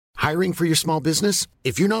Hiring for your small business?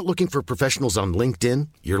 If you're not looking for professionals on LinkedIn,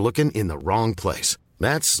 you're looking in the wrong place.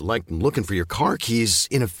 That's like looking for your car keys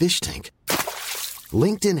in a fish tank.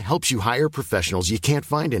 LinkedIn helps you hire professionals you can't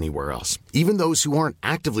find anywhere else, even those who aren't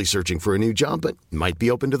actively searching for a new job but might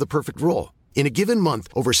be open to the perfect role. In a given month,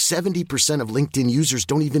 over 70% of LinkedIn users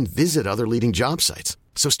don't even visit other leading job sites.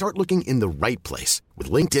 So start looking in the right place.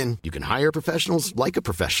 With LinkedIn, you can hire professionals like a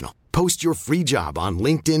professional. Post your free job on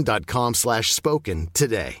linkedin.com/spoken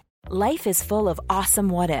today. Life is full of awesome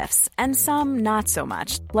what-ifs, and some not so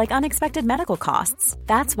much, like unexpected medical costs.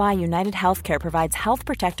 That's why United Healthcare provides Health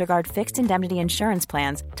Protector Guard fixed indemnity insurance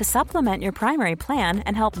plans to supplement your primary plan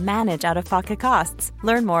and help manage out-of-pocket costs.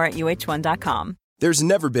 Learn more at uh1.com. There's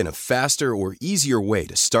never been a faster or easier way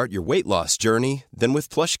to start your weight loss journey than with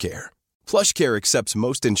PlushCare. PlushCare accepts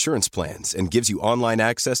most insurance plans and gives you online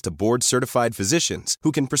access to board-certified physicians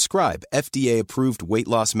who can prescribe FDA-approved weight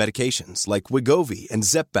loss medications like Wegovy and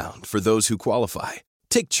Zepbound for those who qualify.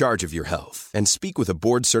 Take charge of your health and speak with a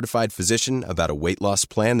board-certified physician about a weight loss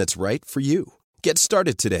plan that's right for you. Get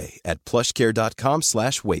started today at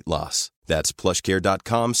plushcare.com/weight-loss. That's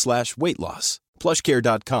plushcare.com/weight-loss.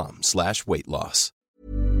 plushcare.com/weight-loss.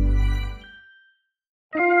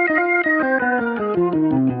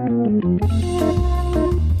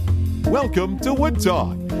 Welcome to Wood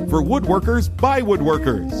Talk, for woodworkers by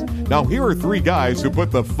woodworkers. Now here are three guys who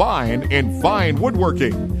put the fine in fine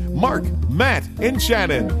woodworking. Mark, Matt, and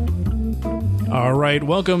Shannon. All right,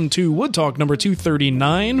 welcome to Wood Talk number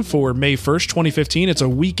 239 for May 1st, 2015. It's a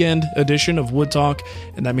weekend edition of Wood Talk,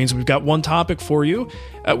 and that means we've got one topic for you.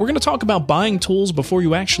 We're going to talk about buying tools before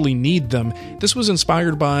you actually need them. This was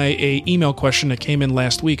inspired by an email question that came in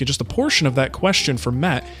last week, and just a portion of that question from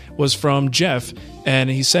Matt was from Jeff,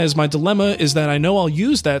 and he says, my dilemma is that I know I'll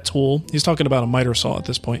use that tool. He's talking about a miter saw at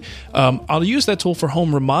this point. I'll use that tool for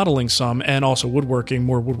home remodeling some, and also woodworking,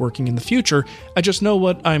 more woodworking in the future. I just don't know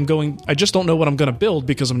what I'm going to build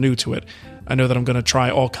because I'm new to it. I know that I'm going to try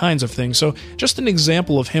all kinds of things. So just an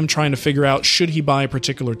example of him trying to figure out should he buy a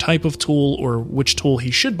particular type of tool or which tool he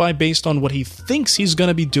should buy based on what he thinks he's going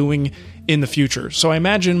to be doing in the future. So I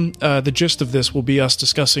imagine the gist of this will be us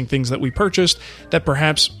discussing things that we purchased that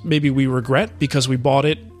perhaps maybe we regret because we bought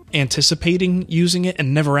it anticipating using it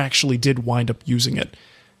and never actually did wind up using it.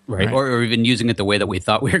 Right. Or even using it the way that we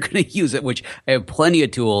thought we were going to use it, which I have plenty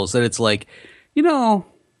of tools that it's like,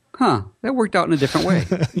 that worked out in a different way.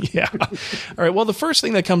 Yeah. All right. Well, the first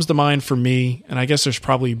thing that comes to mind for me, and I guess there's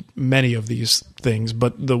probably many of these things,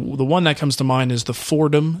 but the one that comes to mind is the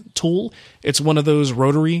Fordham tool. It's one of those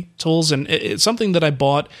rotary tools, and it's something that I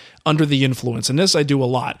bought under the influence. And this I do a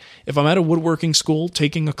lot. If I'm at a woodworking school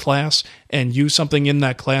taking a class and use something in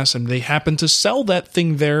that class and they happen to sell that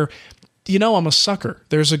thing there, I'm a sucker.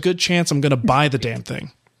 There's a good chance I'm going to buy the damn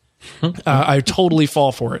thing. I totally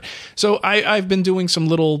fall for it. So I've been doing some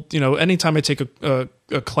little, anytime I take a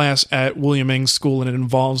class at William Ng's school and it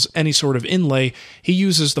involves any sort of inlay, he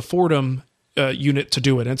uses the Fordham unit to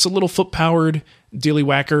do it. And it's a little foot-powered dealy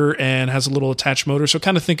whacker and has a little attached motor. So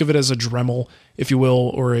kind of think of it as a Dremel, if you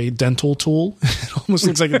will, or a dental tool. It almost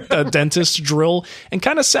looks like a dentist drill and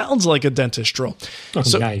kind of sounds like a dentist drill. Oh,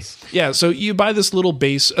 so, nice. Yeah, so you buy this little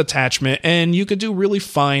base attachment and you could do really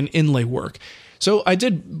fine inlay work. So I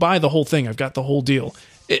did buy the whole thing. I've got the whole deal.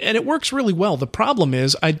 And it works really well. The problem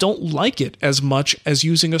is I don't like it as much as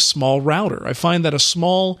using a small router. I find that a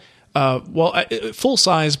small, full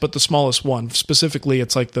size, but the smallest one. Specifically,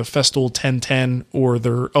 it's like the Festool 1010 or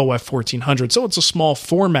their OF 1400. So it's a small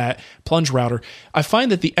format plunge router. I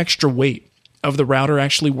find that the extra weight of the router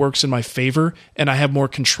actually works in my favor and I have more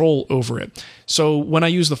control over it. So when I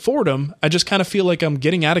use the Fordham, I just kind of feel like I'm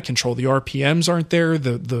getting out of control. The RPMs aren't there.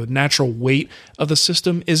 The natural weight of the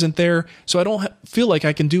system isn't there. So I don't feel like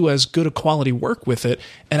I can do as good a quality work with it.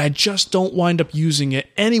 And I just don't wind up using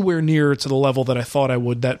it anywhere near to the level that I thought I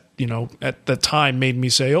would that, at the time made me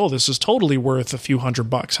say, oh, this is totally worth a few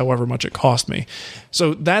 $100, however much it cost me.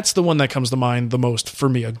 So that's the one that comes to mind the most for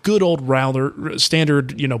me. A good old router,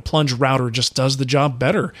 standard, plunge router just does the job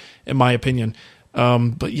better, in my opinion.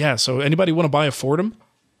 But yeah, so anybody want to buy a Fordham?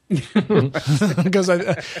 Because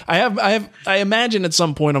I imagine at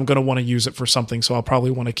some point I'm going to want to use it for something, so I'll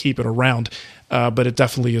probably want to keep it around. But it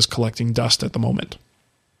definitely is collecting dust at the moment.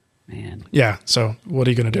 Man. Yeah. So what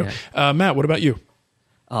are you going to do? Yeah. Matt, what about you?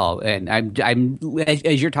 Oh, and I'm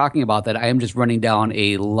as you're talking about that, I am just running down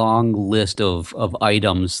a long list of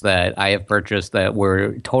items that I have purchased that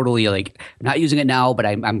were totally like I'm not using it now, but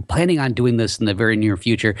I'm planning on doing this in the very near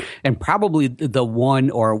future. And probably the one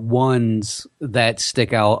or ones that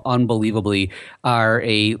stick out unbelievably are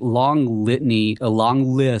a long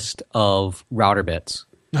list of router bits.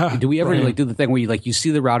 Do we ever like do the thing where you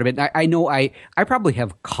see the router bit? I know I probably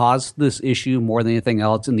have caused this issue more than anything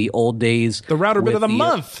else in the old days. The router bit of the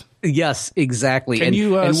month. Yes, exactly.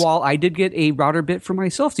 And while I did get a router bit for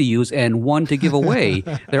myself to use and one to give away,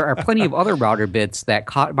 there are plenty of other router bits that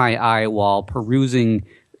caught my eye while perusing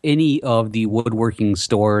any of the woodworking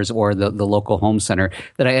stores or the local home center,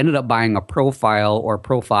 that I ended up buying a profile or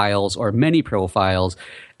profiles or many profiles,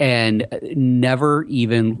 and never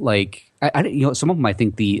even some of them, I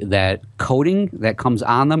think that coating that comes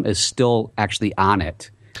on them is still actually on it,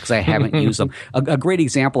 because I haven't used them. A great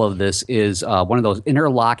example of this is one of those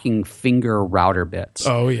interlocking finger router bits.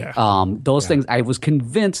 Oh, yeah. Those things, I was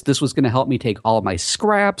convinced this was going to help me take all of my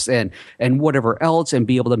scraps and whatever else and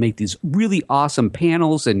be able to make these really awesome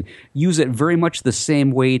panels and use it very much the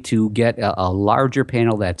same way to get a larger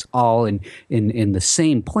panel that's all in the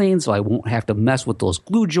same plane, so I won't have to mess with those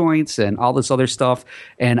glue joints and all this other stuff.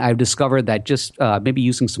 And I've discovered that just maybe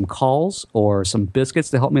using some cauls or some biscuits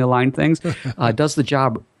to help me align things does the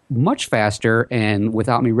job much faster and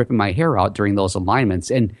without me ripping my hair out during those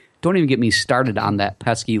alignments. And don't even get me started on that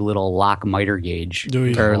pesky little lock miter gauge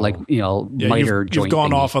or miter joint. You've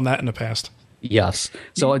gone thingy. off on that in the past. Yes.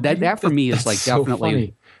 So that for me is like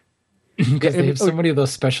definitely because they have so many of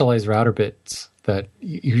those specialized router bits that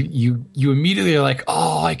you immediately are like,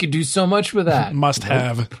 oh, I could do so much with that. Must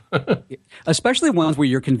have. Especially ones where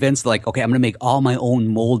you're convinced, like, okay, I'm going to make all my own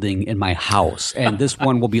molding in my house, and this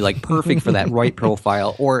one will be like perfect for that right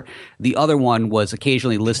profile. Or the other one was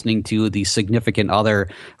occasionally listening to the significant other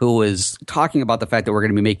who was talking about the fact that you're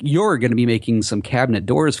going to be making some cabinet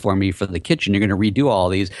doors for me for the kitchen. You're going to redo all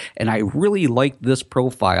these, and I really like this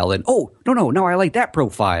profile. And no, I like that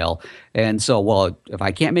profile. And so, well, if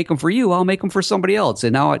I can't make them for you, I'll make them for somebody else.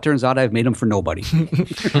 And now it turns out I've made them for nobody.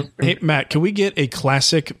 Hey, Matt, can we get a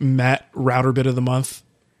classic Matt router bit of the month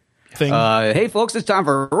thing? Hey, folks, it's time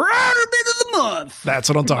for router bit of the month. That's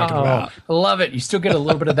what I'm talking about. I love it. You still get a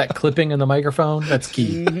little bit of that clipping in the microphone. That's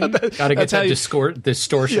key. Got to get that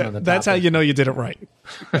distortion on the top. That's how you know you did it right.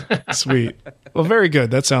 Sweet. Well, very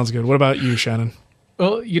good. That sounds good. What about you, Shannon?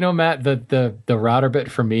 Well, Matt, the router bit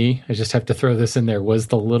for me, I just have to throw this in there, was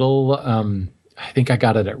the little, I think I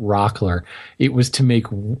got it at Rockler. It was to make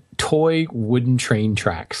toy wooden train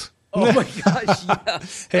tracks. Oh my gosh,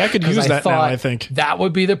 yes. Hey, I could use that now, I think. That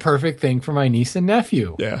would be the perfect thing for my niece and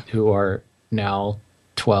nephew, who are now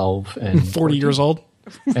 12 and 40 years old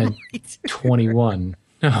and 21.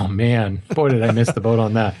 Oh, man. Boy, did I miss the boat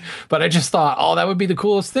on that. But I just thought, that would be the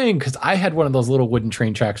coolest thing, because I had one of those little wooden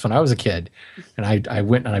train tracks when I was a kid. And I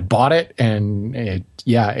went and I bought it, and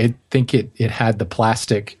I think it had the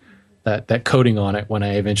plastic, that coating on it when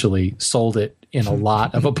I eventually sold it in a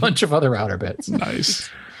lot of a bunch of other router bits. Nice.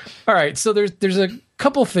 All right, so there's a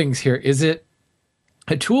couple things here. Is it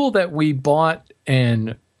a tool that we bought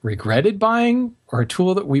and regretted buying, or a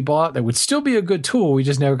tool that we bought that would still be a good tool, we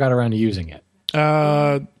just never got around to using it?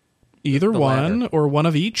 Either one or one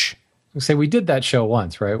of each. Say we did that show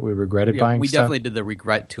once, right? We regretted buying we stuff. definitely did the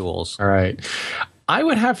regret tools. All right. I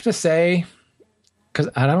would have to say, because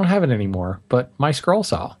I don't have it anymore, but my scroll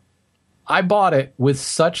saw. I bought it with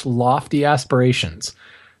such lofty aspirations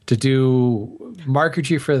to do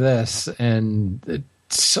marquetry for this, and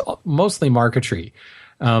it's mostly marquetry.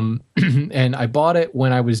 And I bought it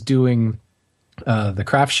when I was doing the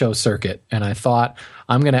craft show circuit, and I thought,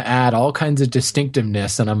 I'm going to add all kinds of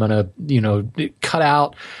distinctiveness, and I'm going to, cut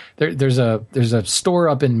out. There's a store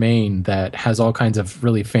up in Maine that has all kinds of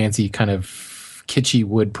really fancy kind of kitschy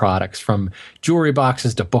wood products, from jewelry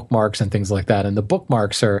boxes to bookmarks and things like that. And the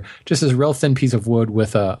bookmarks are just this real thin piece of wood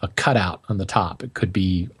with a cutout on the top. It could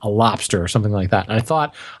be a lobster or something like that. And I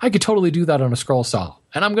thought I could totally do that on a scroll saw,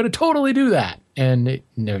 and I'm going to totally do that. And it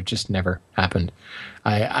just never happened.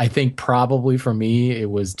 I think probably for me, it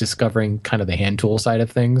was discovering kind of the hand tool side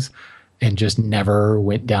of things, and just never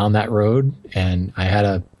went down that road. And I had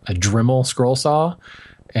a Dremel scroll saw,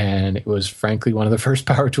 and it was frankly one of the first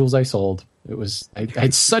power tools I sold. I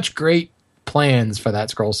had such great plans for that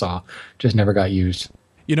scroll saw, just never got used.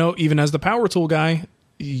 Even as the power tool guy,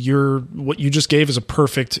 what you just gave is a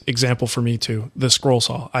perfect example for me too. The scroll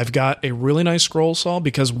saw. I've got a really nice scroll saw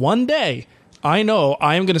because one day I know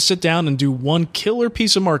I am going to sit down and do one killer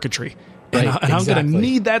piece of marquetry. And, right, I'm going to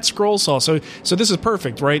need that scroll saw. So this is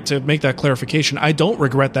perfect, right? To make that clarification, I don't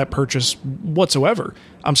regret that purchase whatsoever.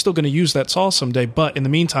 I'm still going to use that saw someday, but in the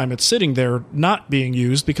meantime, it's sitting there not being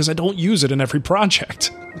used because I don't use it in every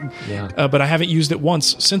project. Yeah. But I haven't used it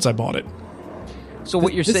once since I bought it. So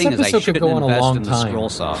what you're saying is I shouldn't invest in the scroll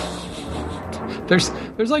saw. There's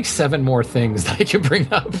like 7 more things that I could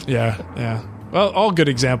bring up. Yeah. Well, all good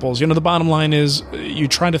examples. The bottom line is you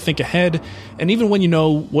try to think ahead, and even when you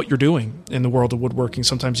know what you're doing in the world of woodworking,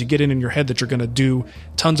 sometimes you get in your head that you're going to do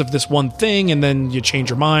tons of this one thing, and then you change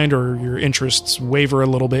your mind or your interests waver a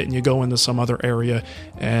little bit, and you go into some other area,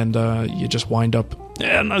 and you just wind up,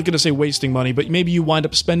 I'm not going to say wasting money, but maybe you wind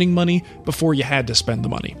up spending money before you had to spend the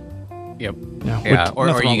money. Yep. Yeah.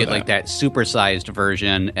 Or you get like that supersized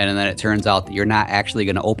version, and then it turns out that you're not actually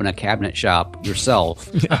going to open a cabinet shop yourself.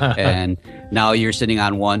 And now you're sitting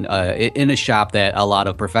on one in a shop that a lot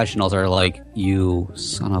of professionals are like, you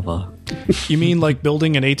son of a... You mean like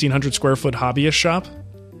building an 1,800 square foot hobbyist shop?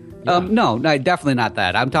 No, definitely not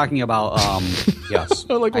that. I'm talking about, yes.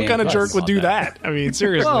 Like, what kind of jerk would do that? I mean,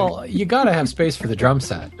 seriously. Well, you got to have space for the drum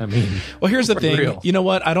set. I mean, well, here's the thing. real. You know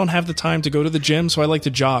what? I don't have the time to go to the gym, so I like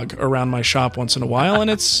to jog around my shop once in a while,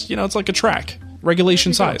 and it's, it's like a track.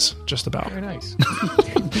 Regulation size, just about. Very nice.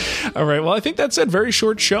 All right. Well, I think that's it. Very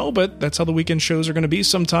short show, but that's how the weekend shows are going to be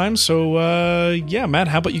sometimes. So, yeah, Matt,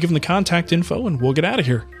 how about you give them the contact info, and we'll get out of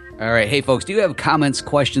here. All right. Hey, folks, do you have comments,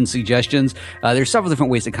 questions, suggestions? There's several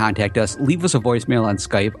different ways to contact us. Leave us a voicemail on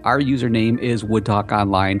Skype. Our username is WoodTalk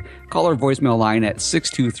Online. Call our voicemail line at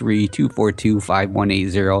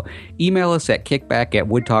 623-242-5180. Email us at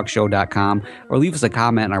kickback@woodtalkshow.com or leave us a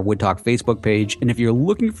comment on our WoodTalk Facebook page. And if you're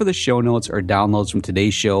looking for the show notes or downloads from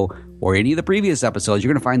today's show or any of the previous episodes,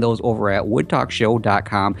 you're going to find those over at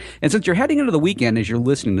woodtalkshow.com. And since you're heading into the weekend as you're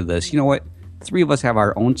listening to this, you know what? Three of us have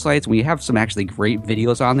our own sites. We have some actually great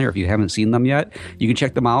videos on there. If you haven't seen them yet, you can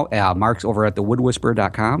check them out. Mark's over at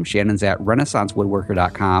thewoodwhisperer.com. Shannon's at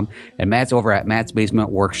renaissancewoodworker.com. And Matt's over at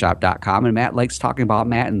mattsbasementworkshop.com. And Matt likes talking about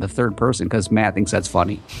Matt in the third person because Matt thinks that's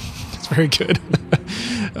funny. That's very good.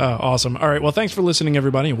 Awesome. All right. Well, thanks for listening,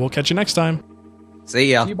 everybody. We'll catch you next time.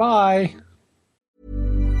 See ya. Bye.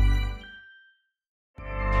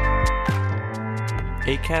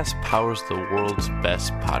 Acast powers the world's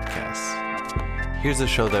best podcasts. Here's a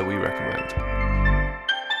show that we recommend.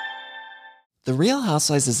 The Real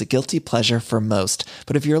Housewives is a guilty pleasure for most,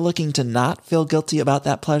 but if you're looking to not feel guilty about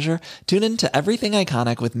that pleasure, tune in to Everything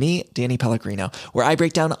Iconic with me, Danny Pellegrino, where I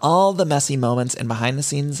break down all the messy moments and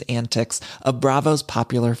behind-the-scenes antics of Bravo's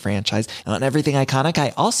popular franchise. And on Everything Iconic,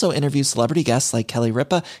 I also interview celebrity guests like Kelly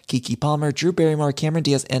Ripa, Keke Palmer, Drew Barrymore, Cameron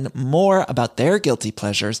Diaz, and more about their guilty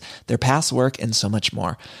pleasures, their past work, and so much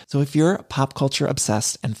more. So if you're pop culture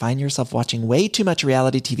obsessed and find yourself watching way too much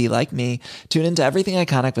reality TV like me, tune in to Everything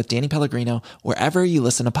Iconic with Danny Pellegrino, wherever you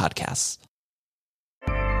listen to podcasts.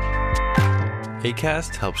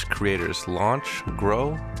 Acast helps creators launch,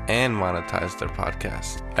 grow, and monetize their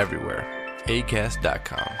podcasts everywhere.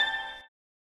 Acast.com.